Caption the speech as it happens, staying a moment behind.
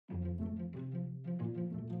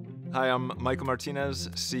Hi, I'm Michael Martinez,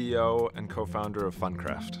 CEO and co-founder of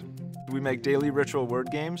FunCraft. We make daily ritual word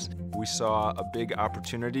games. We saw a big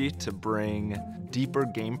opportunity to bring deeper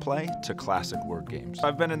gameplay to classic word games.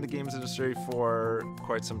 I've been in the games industry for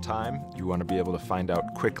quite some time. You want to be able to find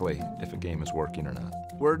out quickly if a game is working or not.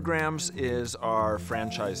 Wordgrams is our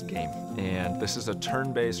franchise game, and this is a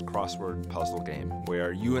turn-based crossword puzzle game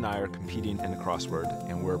where you and I are competing in a crossword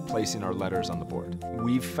and we're placing our letters on the board.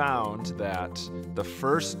 We've found that the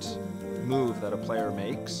first move that a player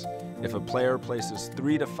makes, if a player places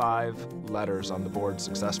 3 to 5 letters on the board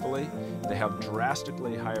successfully, they have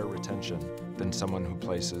drastically higher retention than someone who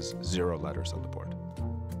places 0 letters on the board.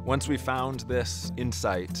 Once we found this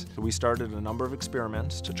insight, we started a number of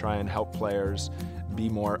experiments to try and help players be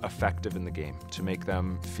more effective in the game, to make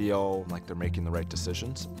them feel like they're making the right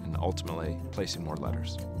decisions and ultimately placing more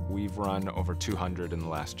letters. We've run over 200 in the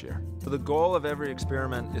last year. So the goal of every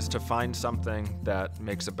experiment is to find something that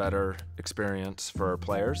makes a better experience for our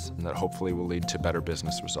players and that hopefully will lead to better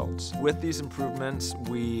business results. With these improvements,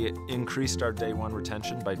 we increased our day 1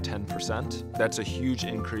 retention by 10%. That's a huge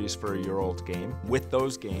increase for a year-old game. With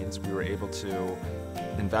those gains, we were able to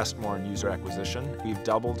invest more in user acquisition. We've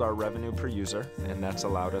doubled our revenue per user, and that's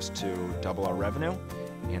allowed us to double our revenue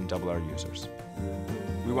and double our users.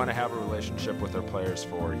 We want to have a relationship with our players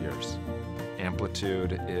for years.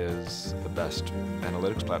 Amplitude is the best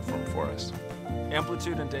analytics platform for us.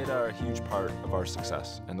 Amplitude and data are a huge part of our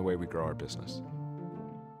success and the way we grow our business.